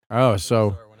Oh,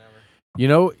 so you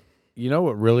know,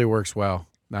 what really works well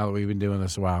now that we've been doing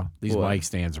this a while. These What? mic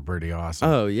stands are pretty awesome.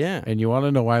 Oh, yeah. And you want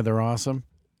to know why they're awesome?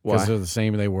 Why? Because they're the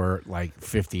same they were like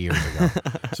 50 years ago.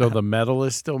 So the metal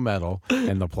is still metal,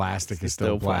 and the plastic is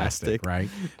still plastic, right?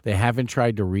 They haven't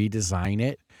tried to redesign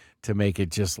it to make it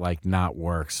just like not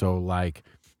work. So like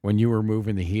when you were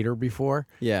moving the heater before,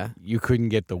 Yeah. you couldn't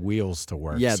get the wheels to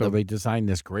work. Yeah, So they designed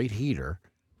this great heater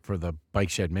for the bike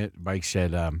shed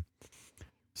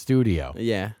studio.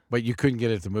 Yeah. But you couldn't get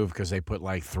it to move because they put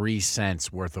like 3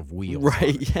 cents worth of wheels.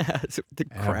 Right. On it. Yeah. It's the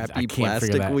I crappy can't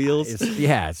figure plastic that. wheels.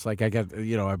 It's like I got,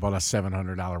 I bought a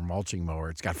 $700 mulching mower.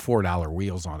 It's got $4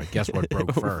 wheels on it. Guess what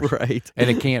broke first? Right. And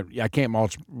I can't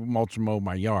mulch mow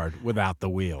my yard without the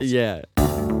wheels. Yeah.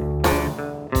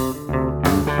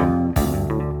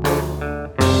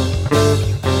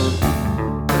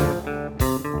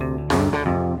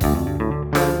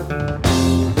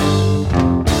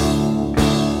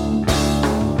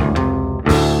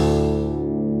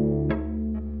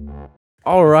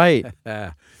 All right.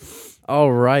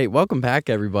 All right. Welcome back,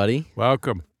 everybody.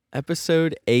 Welcome.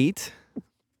 Episode 8,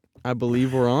 I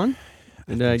believe we're on.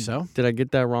 So. Did I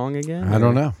get that wrong again? I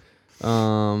don't know.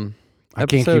 I can't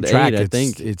keep episode track. 8, I It's,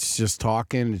 think. it's just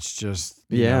talking. It's just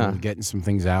getting some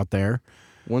things out there.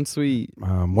 Once we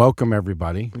Welcome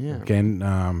everybody. Yeah. Again,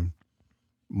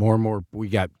 more and more we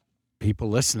got people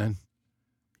listening.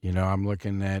 I'm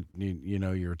looking at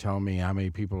you were telling me how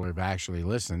many people have actually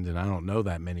listened, and I don't know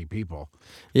that many people.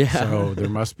 Yeah. So there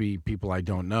must be people I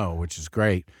don't know, which is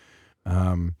great.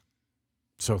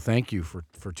 So thank you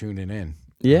for tuning in.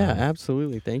 Yeah,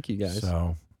 absolutely. Thank you, guys.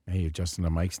 So hey, adjusting the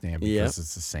mic stand because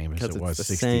it's the same as it was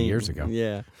 60 years ago.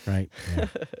 Yeah. Right. Yeah.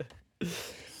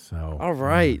 So All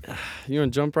right. You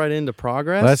want to jump right into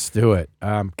progress? Let's do it.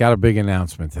 Got a big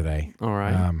announcement today. All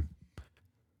right.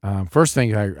 First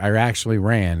thing, I actually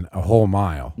ran a whole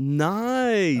mile.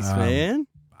 Nice, man.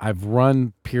 I've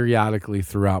run periodically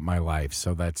throughout my life,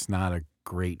 so that's not a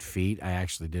great feat. I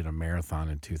actually did a marathon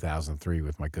in 2003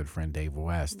 with my good friend Dave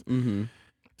West. Mm-hmm.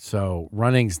 So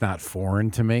running's not foreign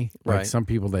to me. Like Right. some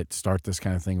people that start this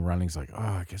kind of thing, running's like, oh,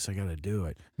 I guess I got to do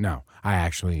it. No, I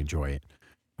actually enjoy it.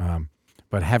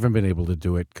 But haven't been able to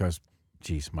do it because,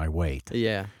 geez, my weight.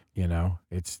 Yeah.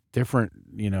 It's different.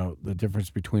 The difference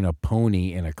between a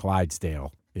pony and a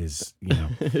Clydesdale is,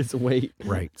 It's weight.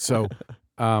 right. So,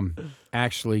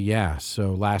 actually, yeah.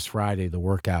 So last Friday, the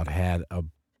workout had a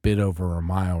bit over a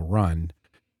mile run,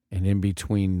 and in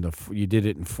between you did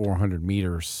it in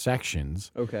 400-meter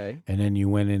sections, Okay. and then you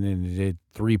went in and did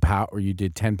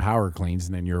 10 power cleans,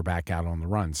 and then you were back out on the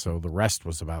run. So the rest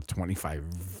was about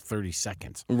 25-30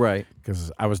 seconds Right.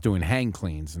 because I was doing hang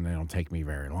cleans, and they don't take me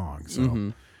very long. So. Mm-hmm.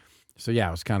 So, yeah,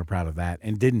 I was kind of proud of that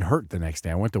and didn't hurt the next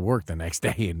day. I went to work the next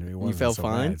day and it wasn't felt so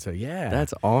fine? bad. So, yeah.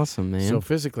 That's awesome, man. So,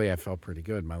 physically, I felt pretty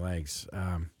good. My legs.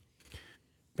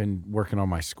 Been working on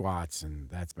my squats, and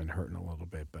that's been hurting a little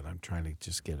bit, but I'm trying to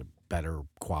just get a better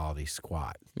quality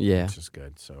squat, yeah. which is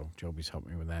good. So, Joby's helped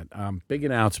me with that. Big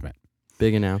announcement.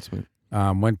 Big announcement.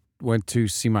 Went to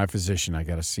see my physician. I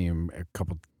got to see him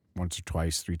once or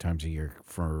twice, 3 times a year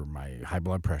for my high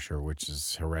blood pressure, which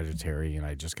is hereditary, and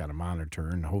I just got to monitor,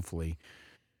 and hopefully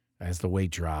as the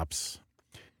weight drops.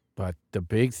 But the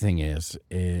big thing is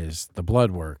the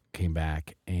blood work came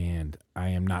back, and I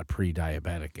am not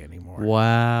pre-diabetic anymore.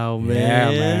 Wow,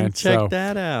 man. Yeah, man. Check So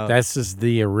that out. This is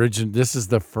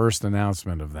the first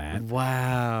announcement of that.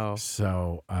 Wow.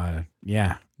 So,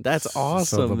 yeah. That's So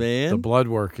awesome, man. The blood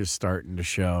work is starting to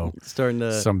show Starting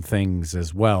to some things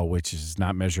as well, which is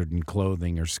not measured in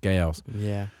clothing or scales.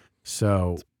 Yeah.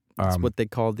 So It's what they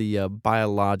call the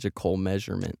biological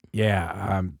measurement.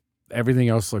 yeah, everything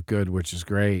else looked good, which is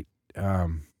great.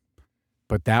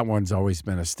 But that one's always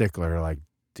been a stickler. Like,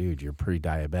 dude, you're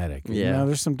pre-diabetic. Yeah.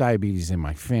 There's some diabetes in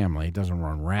my family. It doesn't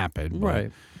run rapid,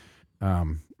 but,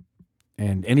 Right.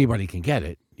 And anybody can get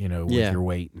it. With Yeah. your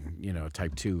weight, and,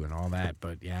 type 2 and all that.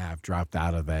 But yeah, I've dropped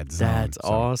out of that zone. That's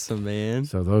awesome, man.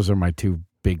 So those are my 2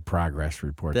 big progress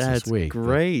reports That's this week.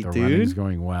 great, the dude. running's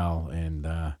going well, and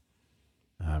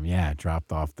yeah,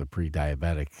 dropped off the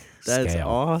pre-diabetic That's scale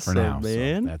awesome, for now.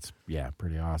 man. So that's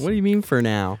pretty awesome. What do you mean for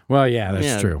now? Well, yeah, that's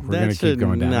Yeah, true. We're that gonna keep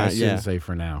going down. I should shouldn't not- say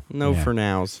for now. No Yeah. for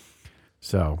nows.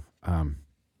 So,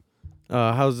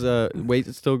 How's weight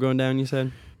still going down, you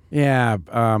said? yeah,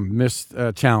 missed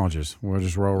challenges. We'll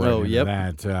just roll right into yep.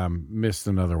 that. Missed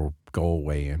another goal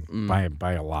weigh-in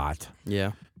by a lot.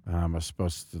 Yeah. I was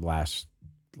supposed to last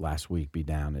week be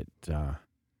down at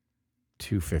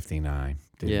 259.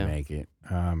 Didn't make it.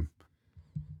 I'm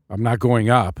not going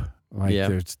up. Like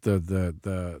there's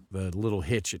the little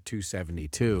hitch at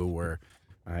 272 where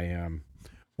I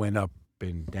went up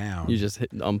been down. You just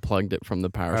unplugged it from the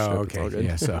power strip. Oh, It's all okay. good.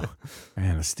 Yeah, so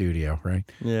and a studio, right?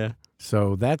 Yeah.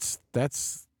 So that's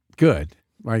good.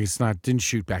 Like it's not didn't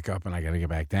shoot back up and I got to get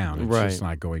back down. It's Right. just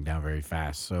not going down very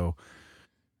fast. So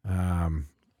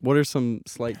What are some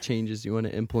slight changes you want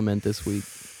to implement this week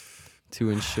to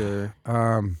ensure?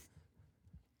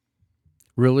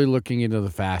 Really looking into the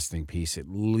fasting piece, at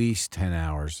least 10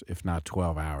 hours, if not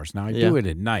 12 hours. Now, I Yeah. do it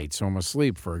at night, so I'm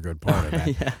asleep for a good part of that.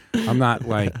 Yeah. I'm not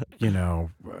like,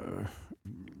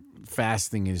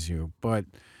 fasting as you, but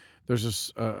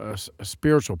there's a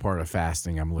spiritual part of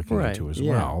fasting I'm looking Right, into as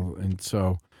yeah. well. And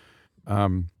so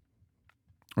I'm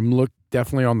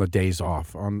definitely on the days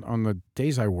off. On the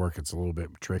days I work, it's a little bit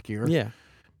trickier. Yeah.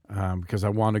 Because I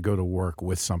want to go to work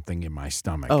with something in my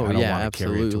stomach. Oh, I don't yeah, want to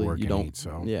carry it to absolutely. work You and don't- eat.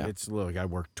 So yeah. it's a little. I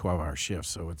work 12-hour shifts,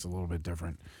 so it's a little bit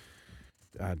different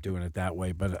doing it that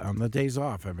way. But on the days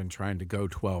off, I've been trying to go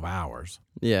 12 hours,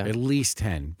 Yeah. at least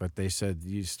 10. But they said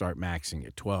you start maxing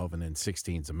at 12, and then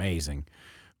 16 is amazing.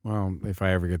 Well, if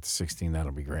I ever get to 16,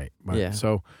 that'll be great. But, Yeah.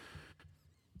 So,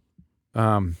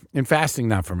 and fasting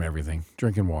not from everything.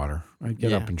 Drinking water. I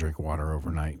get up Yeah. and drink water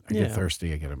overnight. I Yeah. get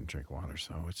thirsty. I get up and drink water.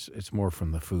 So it's more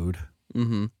from the food.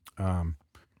 Mm-hmm.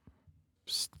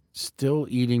 Still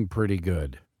eating pretty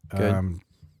good. Good.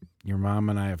 Your mom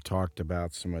and I have talked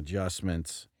about some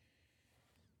adjustments,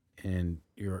 and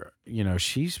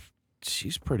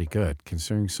she's pretty good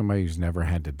considering somebody who's never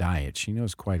had to diet. She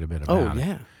knows quite a bit about Oh, it.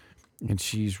 yeah. And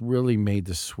she's really made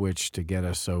the switch to get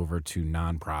us over to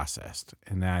non-processed,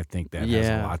 and I think that has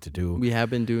a lot to do. We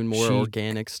have been doing more She-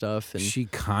 organic stuff. And She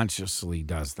consciously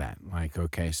does that. Like,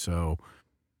 okay, so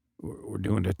we're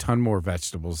doing a ton more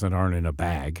vegetables that aren't in a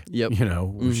bag. Yep. She's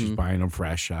Mhm. buying them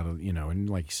fresh out of, and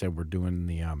like you said, we're doing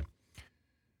the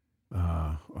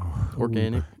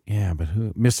Organic? Yeah, but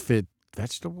who? Misfit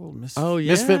vegetable? Oh,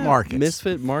 yeah. Misfit Markets.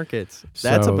 Misfit Markets.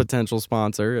 That's a So- potential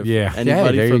sponsor. If Yeah.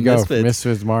 Anybody there from you go. Misfits.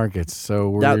 Misfit Markets. So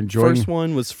we're That enjoying. first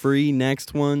one was free.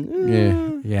 Next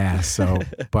one, Yeah. So,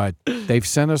 but they've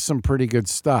sent us some pretty good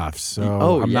stuff.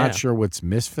 So I'm yeah. not sure what's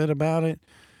misfit about it,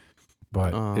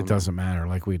 but it Um, doesn't matter.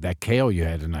 Like that kale you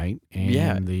had tonight, and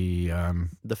Yeah.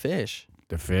 the fish.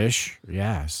 fish.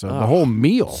 Yeah. So the Oh, whole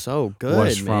meal, So good,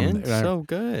 was from man. So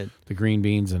good. the green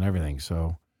beans and everything.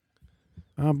 So,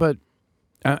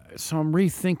 so I'm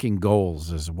rethinking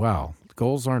goals as well.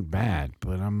 Goals aren't bad,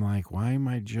 but I'm like, why am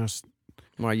I just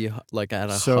Why are you at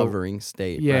a So, hovering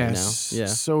state right now? Yes. Yeah.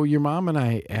 So your mom and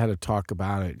I had a talk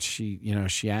about it. She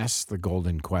asks the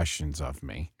golden questions of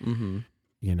me, Mm-hmm.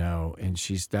 and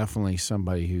she's definitely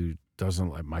somebody who doesn't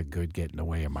let my good get in the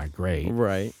way of my great,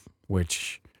 Right.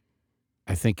 which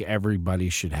I think everybody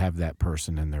should have that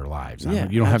person in their lives. Yeah,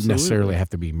 You don't necessarily absolutely. have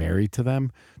to be married to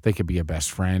them. They could be a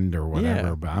best friend or whatever,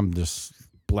 Yeah. but I'm just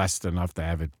blessed enough to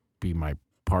have it be my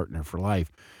partner for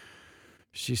life.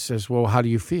 She says, well, how do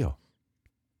you feel?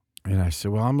 And I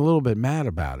said, well, I'm a little bit mad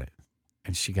about it.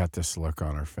 And she got this look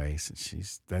on her face,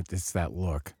 and it's that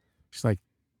look. She's like,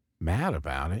 mad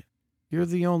about it? You're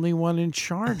the only one in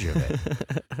charge of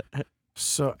it.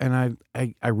 So, and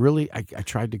I really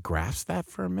tried to grasp that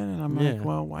for a minute. I'm like, Yeah.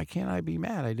 well, why can't I be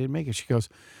mad? I didn't make it. She goes,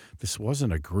 this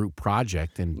wasn't a group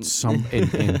project, and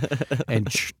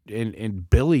and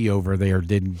Billy over there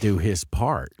didn't do his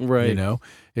part. Right.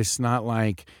 It's not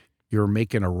like you're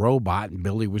making a robot and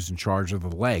Billy was in charge of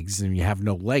the legs, and you have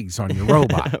no legs on your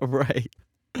robot. Right.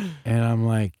 And I'm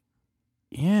like,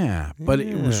 yeah, but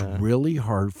it was Yeah. really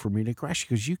hard for me to grasp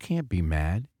because you can't be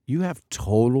mad. You have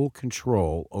total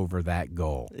control over that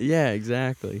goal. Yeah,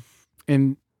 exactly.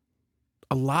 And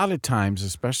a lot of times,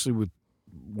 especially with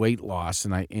weight loss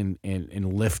and in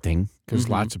lifting, because Mhm.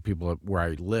 lots of people where I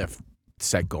lift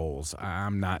set goals.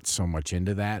 I'm not so much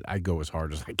into that. I go as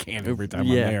hard as I can every time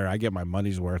Yeah. I'm there. I get my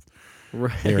money's worth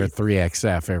Right. there at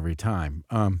 3XF every time.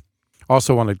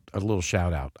 Also want a little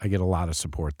shout out. I get a lot of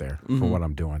support there for Mhm. what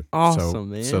I'm doing.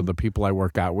 Awesome, man. So the people I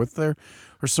work out with there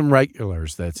are some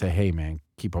regulars that say, hey, man,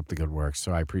 keep up the good work.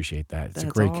 So I appreciate that. It's a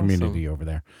That's great awesome. community over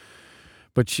there.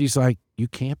 But she's like, you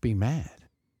can't be mad.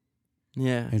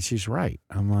 Yeah. And she's right.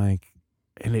 I'm like,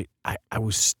 and I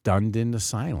was stunned into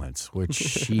silence, which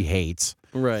she hates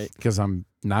Right. because I'm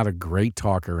not a great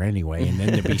talker anyway. And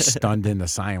then to be stunned into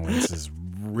silence is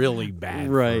really bad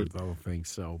Right. for the whole thing.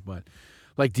 So, but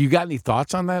like, do you got any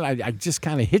thoughts on that? I just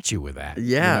kind of hit you with that.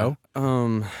 Yeah.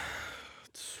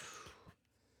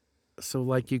 So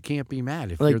like, you can't be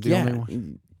mad if Like, you're the only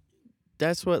one.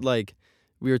 That's what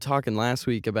we were talking last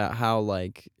week about how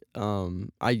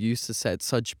I used to set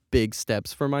such big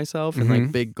steps for myself and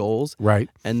Mhm. big goals, Right.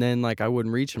 and then I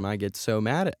wouldn't reach them. I get so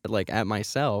mad at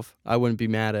myself. I wouldn't be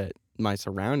mad at my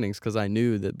surroundings because I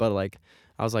knew that, but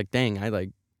I was like, dang, I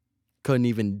couldn't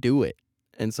even do it.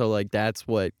 And so like that's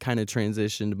what kind of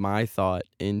transitioned my thought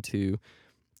into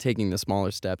taking the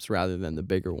smaller steps rather than the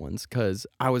bigger ones, because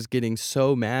I was getting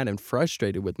so mad and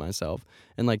frustrated with myself,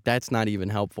 and like that's not even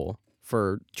helpful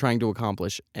for trying to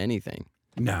accomplish anything.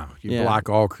 No, you Yeah. block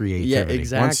all creativity. Yeah,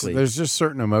 exactly. There's just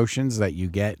certain emotions that you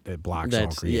get that blocks all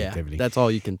creativity. That's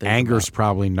all you can think Anger's about.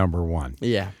 probably number one.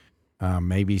 Yeah.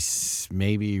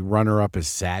 Maybe runner up is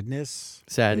sadness.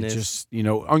 Sadness. It just,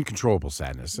 uncontrollable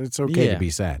sadness. It's okay to be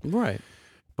sad. Right.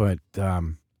 But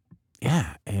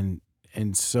yeah, and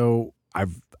so I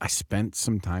spent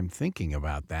some time thinking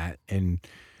about that and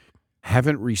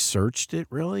haven't researched it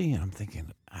really. I'm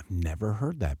thinking I've never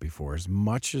heard that before. As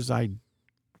much as I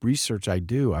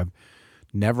do, I've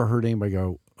never heard anybody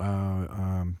go,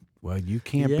 well, you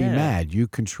can't be mad. You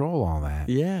control all that.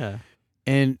 Yeah.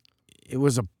 And it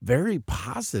was a very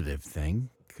positive thing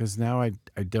because now I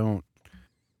don't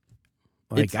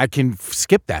I can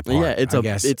skip that part. Yeah, I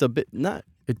guess. it's a bit not.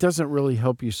 It doesn't really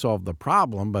help you solve the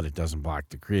problem, but it doesn't block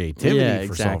the creativity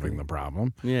for solving the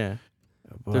problem. Yeah.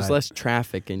 But, there's less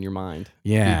traffic in your mind.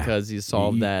 Yeah. Because you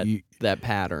solved that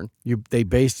pattern.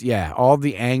 All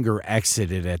the anger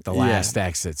exited at the last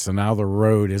exit, so now the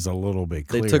road is a little bit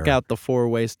clearer. They took out the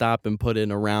 4-way stop and put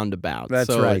in a roundabout. That's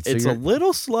so right. It's a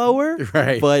little slower,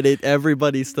 right? But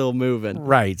everybody's still moving.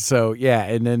 Right. So yeah,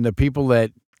 and then the people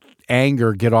that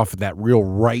anger get off of that real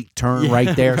right turn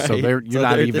right there, so you're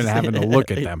not even having to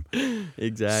look at them.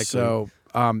 Exactly. So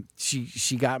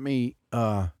she got me.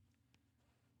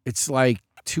 It's like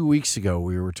 2 weeks ago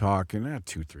we were talking,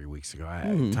 2-3 weeks ago.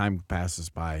 Time passes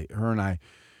by. Her and I,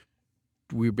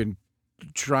 we've been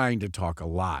trying to talk a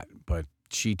lot, but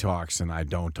she talks and I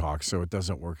don't talk, so it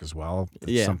doesn't work as well.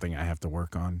 It's something I have to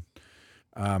work on.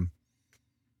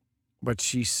 But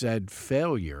she said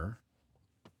failure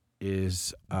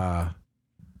is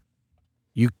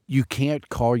you can't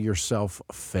call yourself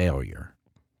a failure.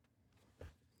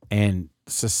 And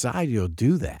society will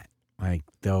do that. Like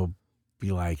they'll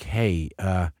be like, hey,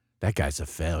 that guy's a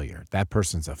failure. That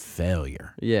person's a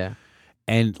failure. Yeah.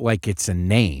 And like it's a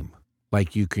name.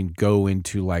 Like you can go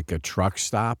into like a truck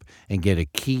stop and get a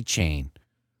keychain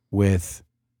with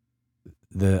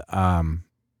the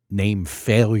name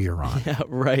failure on it. Yeah,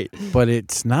 right. But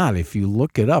it's not. If you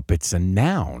look it up, it's a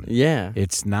noun. Yeah.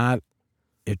 It's not.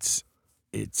 It's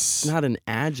not an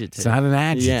adjective. It's not an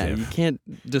adjective. Yeah, you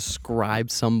can't describe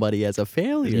somebody as a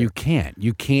failure. You can't.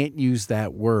 You can't use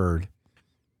that word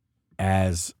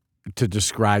as to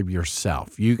describe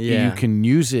yourself. You can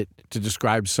use it to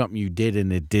describe something you did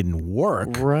and it didn't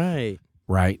work. Right.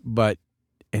 Right.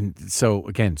 And so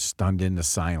again, stunned into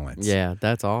silence. Yeah,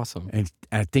 that's awesome. And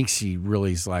I think she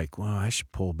really is like, well, I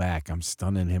should pull back. I'm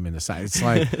stunning him into silence.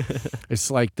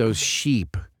 It's like those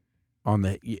sheep on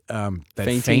the that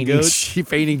fainting goats.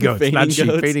 Fainting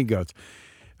goats.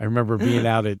 I remember being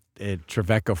out at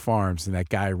Trevecca Farms, and that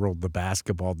guy rolled the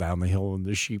basketball down the hill, and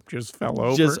the sheep just fell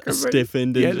over. Just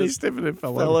stiffened. They stiffened and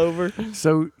fell over.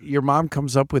 So your mom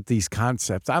comes up with these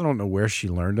concepts. I don't know where she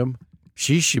learned them.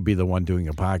 She should be the one doing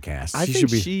a podcast. I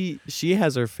think she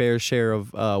has her fair share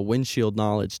of windshield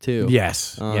knowledge too.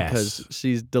 Yes, because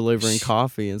she's delivering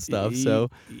coffee and stuff. So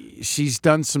she's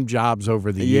done some jobs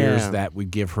over the years that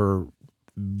would give her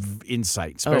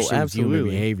insight, especially with human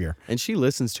behavior. And she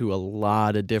listens to a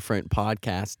lot of different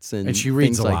podcasts and she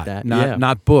reads things a like lot. that.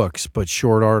 Not books, but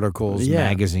short articles,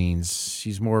 magazines.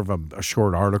 She's more of a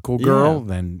short article girl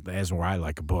than where I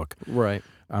like a book. Right.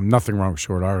 Nothing wrong with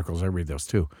short articles. I read those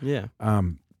too. Yeah.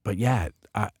 But yeah,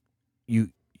 you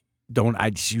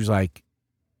don't. She was like,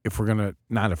 if we're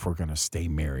gonna stay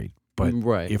married, but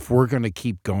if we're gonna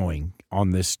keep going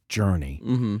on this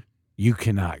journey, you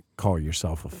cannot call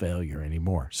yourself a failure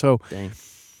anymore. So Dang.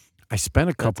 I spent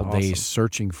a couple days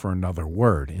searching for another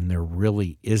word, and there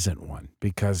really isn't one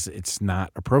because it's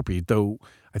not appropriate. Though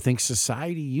I think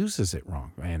society uses it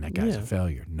wrong. Man, that guy's a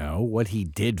failure. No, what he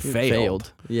did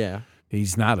failed. Yeah.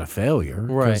 He's not a failure.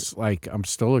 Right. Like, I'm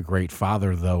still a great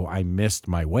father, though I missed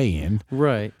my way in.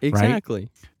 Right. Exactly.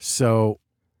 Right? So,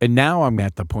 and now I'm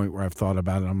at the point where I've thought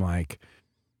about it. I'm like,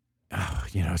 oh,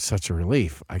 it's such a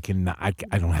relief. I don't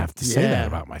have to say that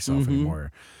about myself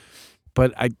anymore.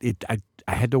 But I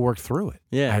had to work through it.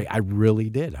 Yeah. I really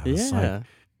did. I was like,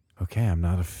 okay, I'm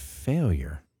not a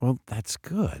failure. Well, that's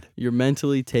good. You're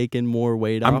mentally taking more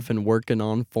weight off and working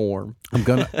on form. I'm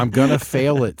gonna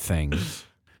fail at things.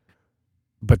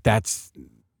 But that's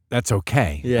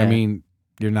okay. Yeah. I mean,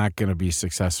 you're not going to be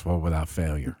successful without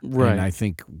failure. Right. And I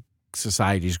think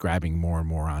society's grabbing more and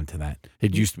more onto that.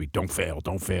 It used to be, don't fail.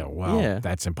 Well,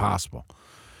 that's impossible.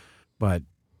 But,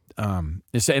 and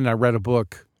I read a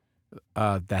book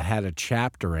that had a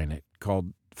chapter in it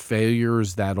called Failure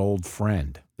is That Old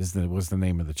Friend. was the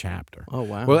name of the chapter. Oh,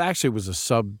 wow. Well, actually, it was a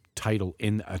subtitle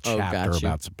in a chapter gotcha.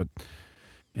 about, but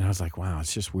and I was like, wow,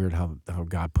 it's just weird how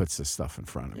God puts this stuff in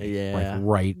front of me, Yeah.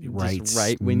 like Just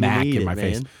right when you smack need in it, my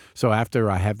face. man. So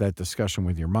after I have that discussion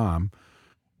with your mom,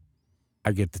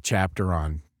 I get the chapter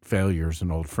on failure is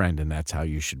an old friend, and that's how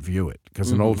you should view it.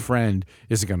 Because an old friend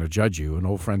isn't going to judge you. An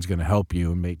old friend's going to help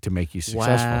you and make you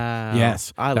successful. Wow.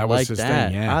 Yes, I that like was his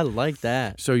that. thing. Yeah. I like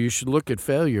that. So you should look at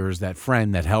failure as that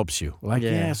friend that helps you. Like,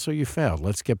 Yeah. so you failed.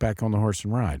 Let's get back on the horse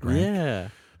and ride, right? Yeah.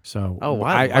 So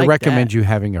I like recommend that. you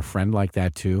having a friend like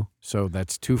that too. So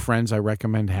that's 2 friends I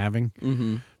recommend having.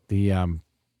 Mm-hmm. The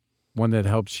one that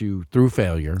helps you through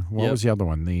failure. What Yep. was the other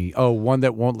one? One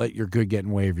that won't let your good get in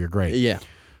the way of your great. Yeah.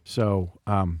 So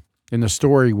in the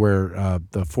story where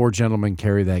the 4 gentlemen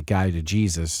carry that guy to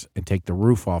Jesus and take the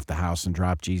roof off the house and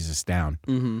drop Jesus down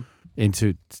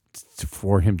into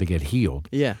for him to get healed.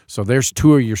 Yeah. So there's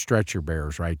 2 of your stretcher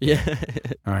bearers right there. Yeah.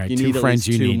 All right, You 2 need at friends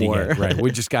least you 2 need more. to get. Right, we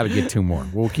just got to get 2 more.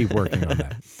 We'll keep working on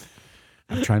that.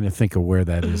 I'm trying to think of where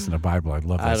that is in the Bible. I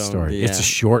love that story. It's a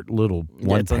short little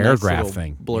one it's a nice paragraph little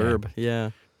thing. blurb. Yeah.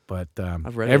 But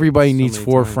I've read it everybody so needs many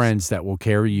 4 times. friends that will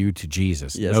carry you to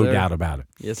Jesus. Yes, No sir. doubt about it.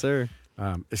 Yes, sir.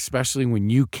 Especially when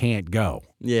you can't go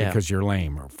because you're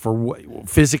lame or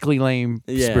physically lame,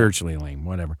 Yeah. spiritually lame,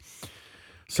 whatever.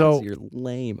 So you're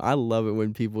lame. I love it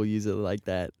when people use it like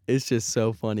that. It's just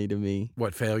so funny to me.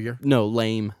 what, failure? No,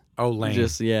 lame. Oh, lame.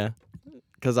 Just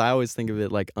because I always think of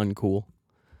it like uncool.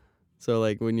 So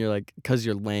like when you're like, because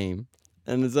you're lame,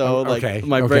 and so okay,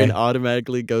 my okay. brain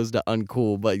automatically goes to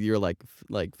uncool, but you're like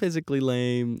physically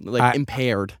lame, like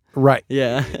impaired. Right.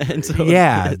 Yeah, and so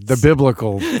Yeah, the it's-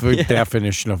 biblical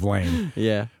definition of lame.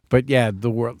 Yeah. But yeah, the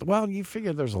world. Well, you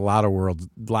figure there's a lot of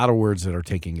words that are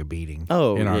taking a beating.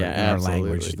 Oh, in our absolutely.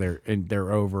 language,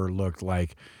 they're overlooked.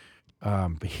 Like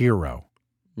hero.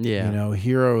 Yeah. You know,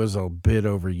 hero is a bit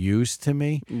overused to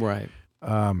me. Right.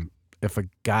 If a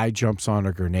guy jumps on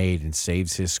a grenade and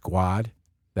saves his squad,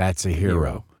 that's a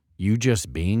hero. You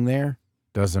just being there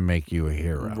doesn't make you a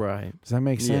hero. Right. Does that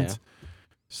make sense? Yeah.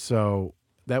 So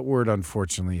that word,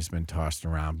 unfortunately, has been tossed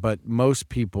around. But most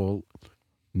people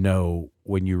know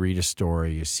when you read a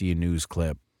story, you see a news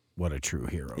clip, what a true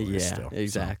hero is Yeah. still.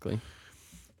 Exactly.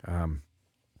 So,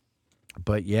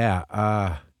 but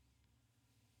yeah,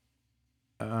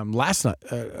 last night,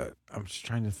 I'm just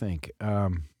trying to think.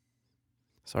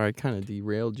 Sorry, I kind of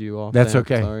derailed you off. That's that.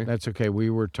 okay. Sorry. That's okay. We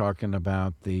were talking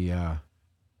about the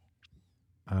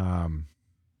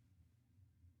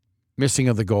missing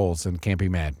of the goals and can't be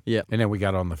mad. Yep. And then we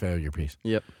got on the failure piece.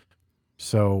 Yep.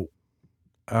 So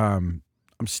I'm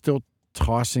still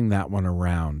tossing that one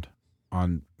around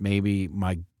on maybe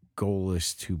my goal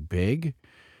is too big.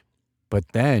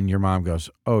 But then your mom goes,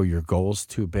 oh, your goal's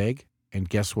too big? And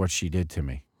guess what she did to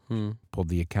me? Pulled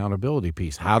the accountability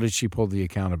piece. How did she pull the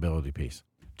accountability piece?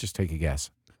 Just take a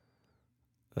guess.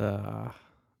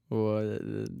 What?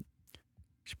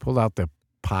 She pulled out the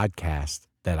podcast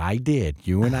that I did,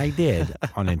 you and I did,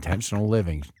 on intentional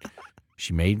living.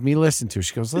 She made me listen to it.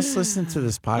 She goes, let's listen to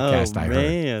this podcast I heard.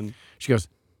 Man. She goes,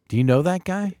 do you know that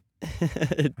guy? Dang.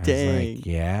 I was like,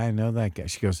 yeah, I know that guy.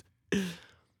 She goes,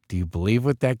 do you believe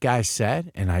what that guy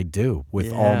said? And I do,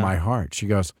 with all my heart. She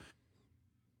goes,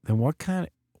 then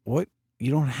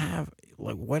you don't have,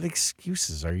 like, what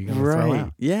excuses are you going to throw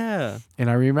out? Yeah. And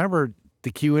I remember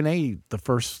the Q&A, the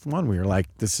first one, we were like,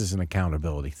 this is an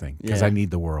accountability thing because Yeah. I need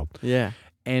the world. Yeah.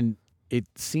 And it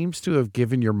seems to have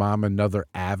given your mom another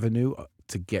avenue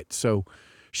to get, so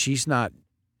she's not,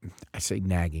 I say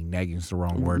nagging. Nagging's the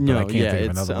wrong word, but I can't think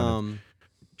of another one.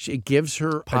 It gives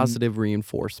her positive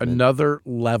reinforcement. another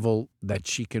level that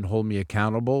she can hold me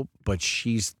accountable, but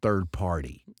she's third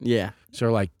party. Yeah.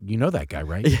 So like, you know that guy,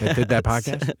 right? That did that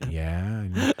podcast?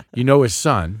 Yeah. You know his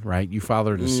son, right? You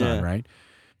fathered his son, right?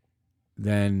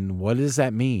 Then what does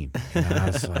that mean? And I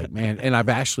was like, man, and I've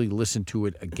actually listened to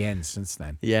it again since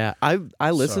then. Yeah.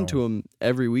 I listen to them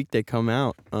every week they come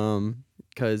out.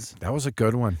 Because that was a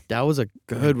good one. That was a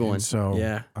good one. So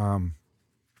yeah.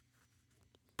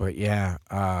 But yeah,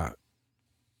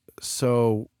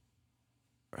 so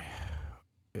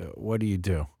what do you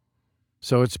do?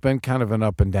 So it's been kind of an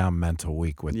up and down mental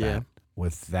week with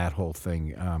that whole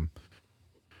thing.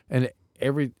 And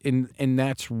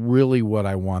that's really what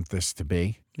I want this to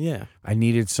be. Yeah. I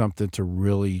needed something to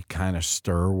really kind of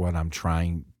stir what I'm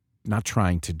not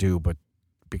trying to do, but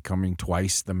becoming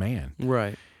twice the man.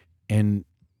 Right. And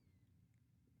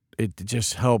it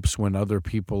just helps when other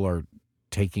people are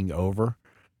taking over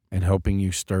and helping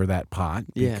you stir that pot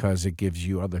because it gives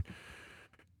you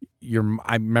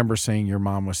I remember saying your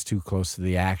mom was too close to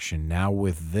the action. Now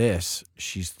with this,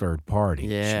 she's third party.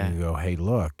 Yeah. She can go, hey,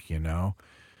 look,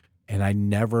 And I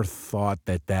never thought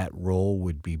that role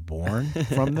would be born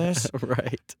from this,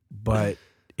 Right. but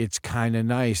it's kind of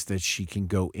nice that she can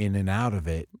go in and out of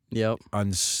it Yep.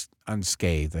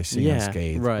 unscathed. I say Yeah,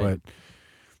 unscathed, right.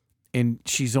 and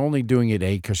she's only doing it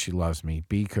A, because she loves me,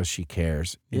 B, because she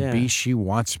cares, and Yeah. B, she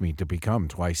wants me to become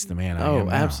twice the man I Oh, am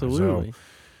now. absolutely.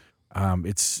 So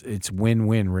it's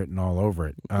win-win written all over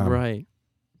it. Right.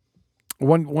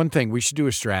 One thing, we should do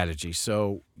a strategy.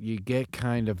 So you get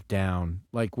kind of down,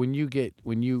 like when you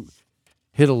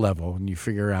hit a level and you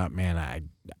figure out, man,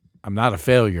 I'm not a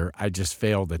failure. I just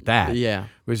failed at that. Yeah.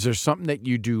 Was there something that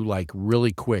you do like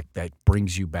really quick that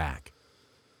brings you back?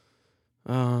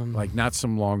 Like not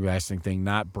some long-lasting thing,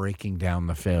 not breaking down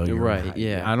the failure. Right,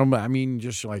 yeah. I mean,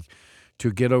 just like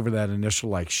to get over that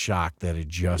initial like shock that it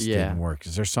just Yeah. didn't work.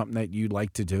 Is there something that you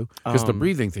like to do? Because the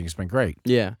breathing thing's been great.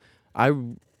 Yeah.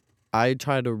 I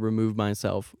try to remove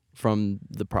myself from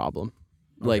the problem.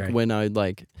 Like Okay. when I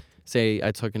say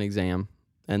I took an exam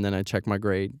and then I check my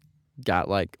grade, got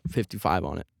like 55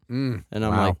 on it. And I'm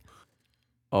Wow. like,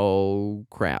 oh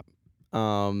crap.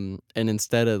 And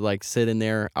instead of like sitting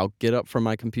there, I'll get up from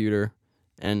my computer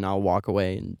and I'll walk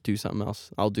away and do something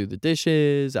else. I'll do the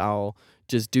dishes. I'll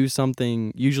just do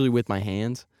something, usually with my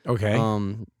hands. Okay.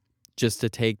 Just to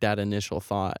take that initial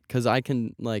thought. Because I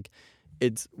can,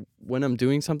 it's when I'm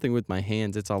doing something with my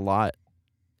hands, it's a lot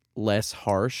less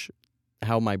harsh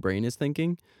how my brain is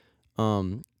thinking.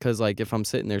 Because like if I'm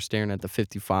sitting there staring at the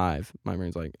 55, my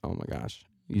brain's like, oh my gosh,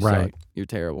 you Right. suck, you're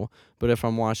terrible. But if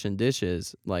I'm washing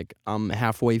dishes, like I'm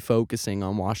halfway focusing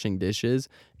on washing dishes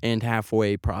and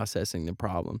halfway processing the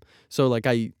problem. So like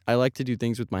I like to do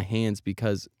things with my hands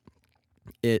because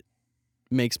it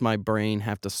makes my brain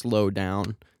have to slow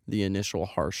down the initial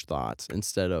harsh thoughts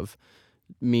instead of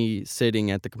me sitting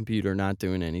at the computer not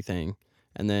doing anything,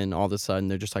 and then all of a sudden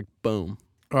they're just like boom.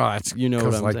 Well, that's You know what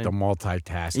because I'm like saying? the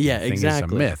multitasking Yeah, thing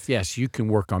exactly. is a myth. Yes, you can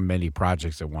work on many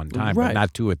projects at one time, Right. but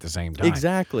not two at the same time.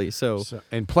 Exactly. So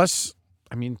And plus,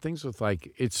 I mean, things with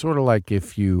like, it's sort of like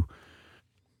if you,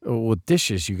 with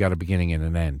dishes, you got a beginning and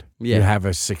an end. Yeah. You have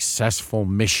a successful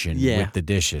mission Yeah, with the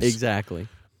dishes. exactly.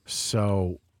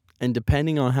 So, And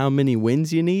depending on how many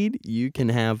wins you need, you can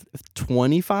have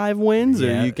 25 wins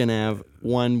Yeah. or you can have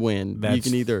one win. You That's-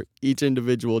 can either each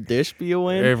individual dish be a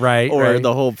win right, or right.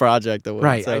 the whole project a win.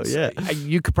 Right. So, yeah.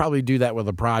 You could probably do that with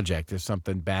a project. If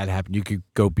something bad happened, you could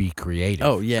go be creative.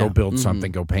 Oh, yeah. Go build Mhm.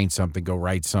 something, go paint something, go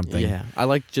write something. Yeah. I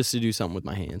like just to do something with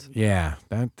my hands. Yeah,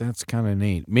 that's kind of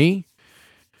neat. Me,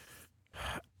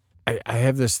 I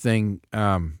have this thing.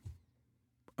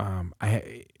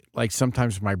 Like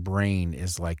sometimes my brain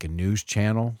is like a news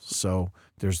channel. So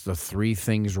there's the three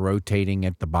things rotating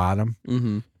at the bottom,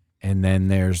 Mm-hmm. and then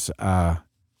there's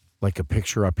like a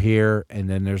picture up here, and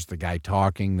then there's the guy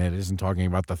talking that isn't talking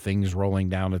about the things rolling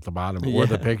down at the bottom or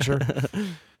the picture.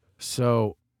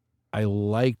 So I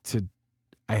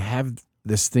have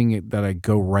this thing that I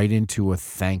go right into a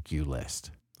thank you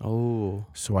list. Oh.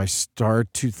 So I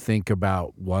start to think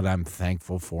about what I'm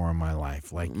thankful for in my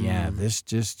life. Like, yeah, this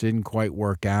just didn't quite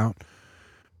work out,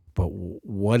 but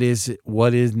what is it?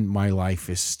 What in my life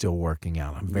is still working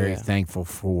out? I'm very thankful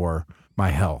for my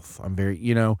health. I'm very,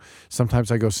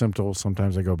 sometimes I go simple,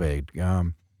 sometimes I go big.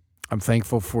 I'm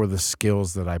thankful for the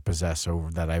skills that I possess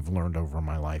that I've learned over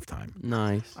my lifetime.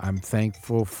 Nice. I'm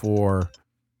thankful for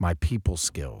my people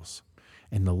skills.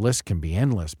 And the list can be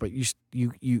endless, but you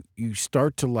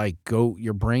start to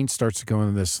your brain starts to go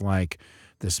into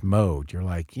this mode. You're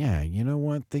like, yeah, you know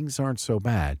what? Things aren't so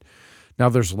bad. Now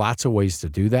there's lots of ways to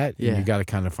do that. Yeah. And you got to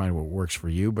kind of find what works for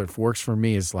you. But what works for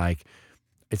me is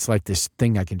it's like this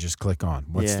thing I can just click on.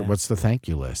 What's the thank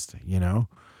you list?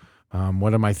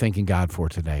 What am I thanking God for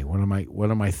today? What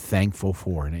am I thankful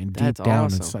for? And deep That's down,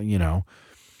 awesome.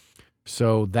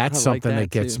 So that's I like something that that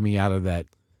gets too. me out of that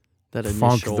That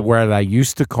funk initial where I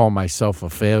used to call myself a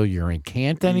failure and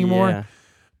can't anymore. Yeah.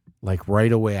 Like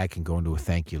right away I can go into a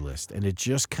thank you list, and it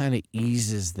just kind of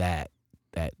eases that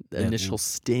The initial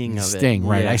sting of it. sting,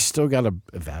 right? Yeah. I still got to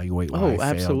evaluate why I failed. You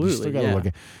absolutely, still got to yeah.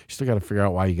 you still got to figure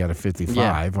out why you got a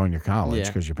 55 on your college Yeah.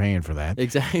 because you're paying for that.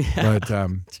 Exactly. But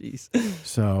Jeez.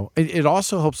 so it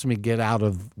also helps me get out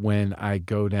of when I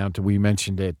go down to, we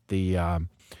mentioned it, When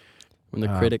the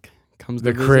critic comes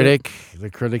the to visit. the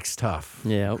critic's tough.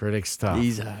 Yeah. The critic's tough.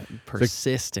 He's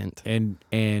persistent.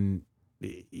 And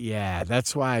yeah,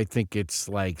 that's why I think it's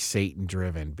like Satan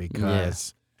driven,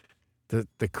 because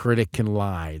the critic can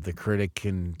lie, the critic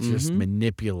can just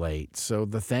manipulate. So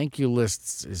the thank you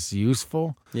list is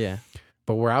useful. Yeah.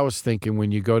 But where I was thinking,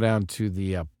 when you go down to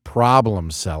the problem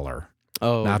seller,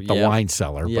 Oh, not the wine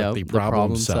cellar, Yep, but the the problem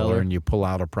problem seller, seller. and you pull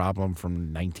out a problem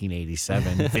from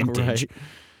 1987 vintage. Right.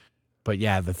 But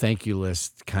yeah, the thank you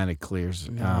list kind of clears.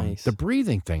 Nice. The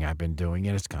breathing thing I've been doing,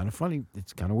 and it's kind of funny.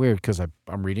 It's kind of weird because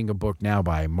I'm reading a book now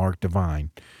by Mark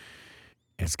Divine.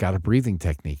 It's got a breathing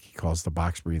technique. He calls the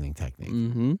box breathing technique.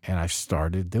 Mm-hmm. And I've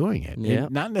started doing it. Yeah.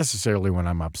 Not necessarily when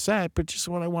I'm upset, but just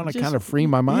when I want to Just- kind of free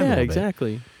my mind a Yeah, little bit.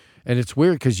 exactly. And it's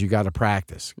weird because you got to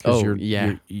practice. Oh,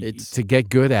 yeah. It's to get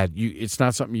good at you. It's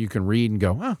not something you can read and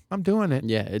go, "Oh, I'm doing it."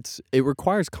 Yeah, it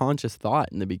requires conscious thought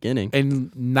in the beginning.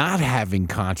 And not having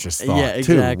conscious thought Yeah,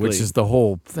 too, exactly. which is the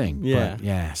whole thing. Yeah. But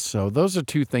yeah. So those are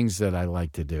two things that I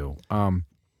like to do.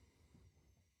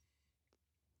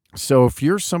 So if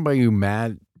you're somebody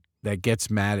that gets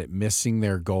mad at missing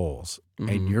their goals,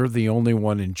 and you're the only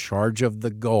one in charge of the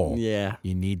goal, Yeah.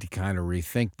 you need to kind of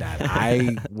rethink that.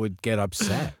 I would get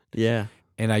upset. Yeah.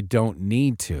 And I don't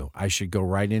need to. I should go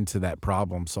right into that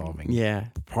problem solving Yeah.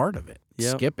 part of it.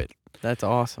 Yep. Skip it. That's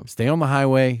awesome. Stay on the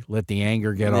highway. Let the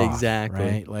anger get off. Exactly.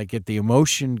 Right? Like, get the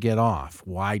emotion get off.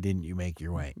 Why didn't you make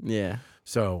your way? Yeah.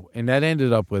 So, and that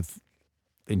ended up with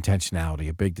intentionality,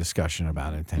 a big discussion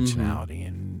about intentionality.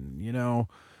 And,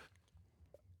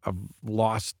 I've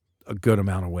lost a good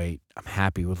amount of weight. I'm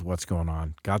happy with what's going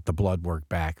on. Got the blood work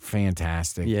back.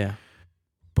 Fantastic. Yeah.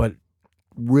 But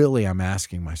really, I'm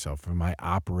asking myself, am I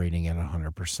operating at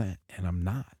 100%? And I'm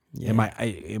not. Yeah. Am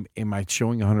I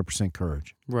showing 100%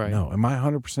 courage? Right. No. Am I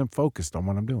 100% focused on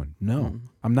what I'm doing? No,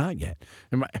 I'm not yet.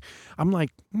 I'm like,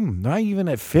 not even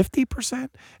at 50%?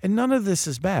 And none of this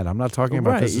is bad. I'm not talking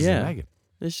about this as a negative.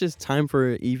 It's just time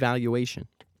for evaluation.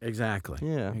 Exactly.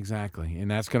 Yeah. Exactly. And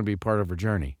that's going to be part of a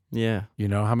journey. Yeah.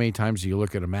 How many times do you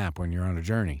look at a map when you're on a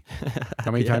journey?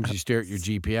 How many times do you stare at your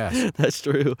GPS? That's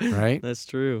true. Right? That's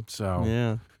true. So,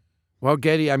 yeah. Well,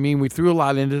 Geddy, we threw a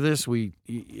lot into this. We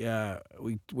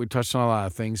touched on a lot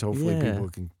of things. Hopefully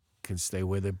people can stay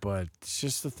with it, but it's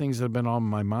just the things that have been on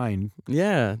my mind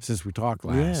since we talked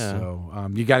last. Yeah.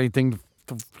 So, you got anything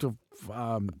to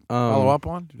follow up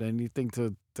on? Anything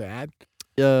to add?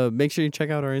 Make sure you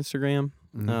check out our Instagram.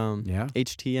 Yeah.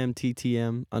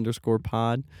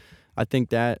 HTMTTM_pod. I think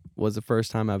that was the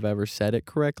first time I've ever said it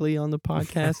correctly on the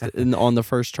podcast and on the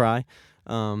first try.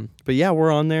 But yeah,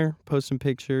 we're on there posting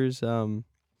pictures.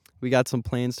 We got some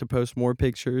plans to post more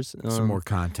pictures. Some more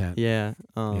content. Yeah.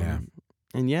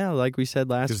 And yeah, like we said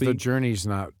last week. Because the journey's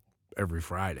not every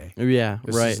Friday. Yeah,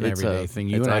 This right. is an everyday thing.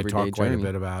 You and I talk quite a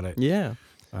bit about it. Yeah.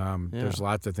 There's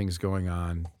lots of things going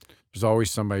on. There's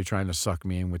always somebody trying to suck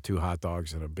me in with 2 hot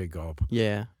dogs and a big gulp.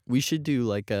 Yeah. We should do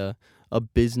like a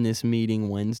business meeting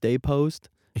Wednesday post,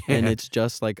 and it's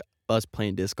just like us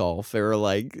playing disc golf or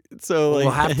like so. We'll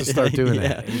like, have to start doing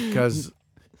that because,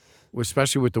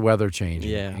 especially with the weather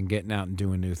changing and getting out and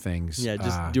doing new things. Yeah,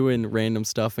 just doing random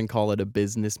stuff and call it a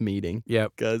business meeting.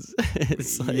 Yep, because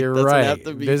it's like, you're doesn't right. have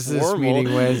to be Business formal.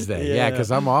 meeting Wednesday. Yeah,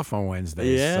 because I'm off on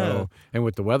Wednesdays. Yeah. So, and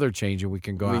with the weather changing, we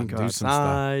can go out and do some stuff.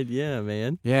 Outside. Yeah,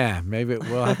 man. Yeah, maybe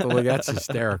we'll have to look. That's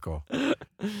hysterical.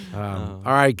 All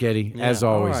right, Geddy. Yeah, as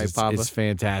always, all right, Papa. it's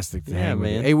fantastic to Yeah, hang with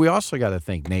you. man. Hey, we also got to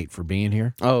thank Nate for being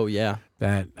here. Oh yeah.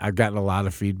 That I've gotten a lot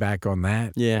of feedback on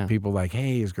that. Yeah. People like,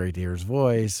 hey, it's great to hear his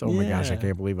voice. Oh my gosh, I Yeah.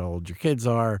 can't believe how old your kids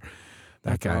are.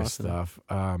 That That's kind awesome. of stuff.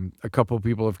 A couple of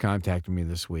people have contacted me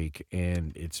this week,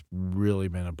 and it's really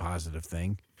been a positive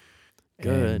thing.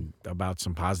 Good. And about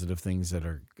some positive things that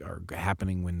are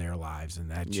happening in their lives, and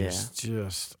that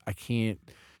just I can't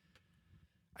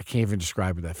even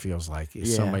describe what that feels like. If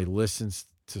somebody listens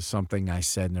to something I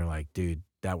said and they're like, dude,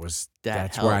 that's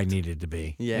where I helped. needed to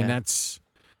be. Yeah. And that's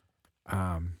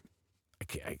I'm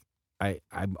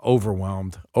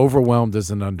overwhelmed. Overwhelmed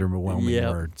is an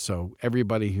underwhelming word. So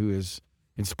everybody who is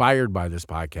inspired by this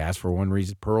podcast for one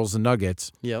reason, pearls and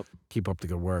nuggets, Yep. keep up the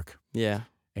good work. Yeah.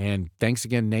 And thanks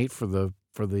again, Nate, for the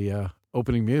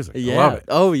opening music. Yeah. I love it.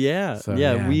 Oh yeah. So,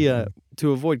 yeah. We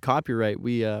to avoid copyright,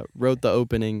 we wrote the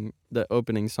opening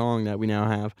song that we now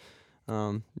have.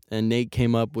 And Nate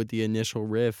came up with the initial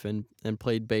riff and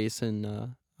played bass,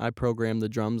 and I programmed the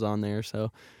drums on there.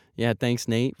 So yeah, thanks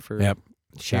Nate for Shout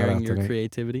sharing out to your Nate.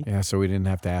 creativity. Yeah, so we didn't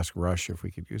have to ask Rush if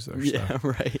we could use their Yeah, stuff.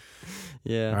 right.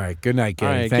 Yeah. All right. Good night,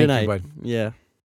 Geddy. All right, Thank good you, night. bud. Yeah.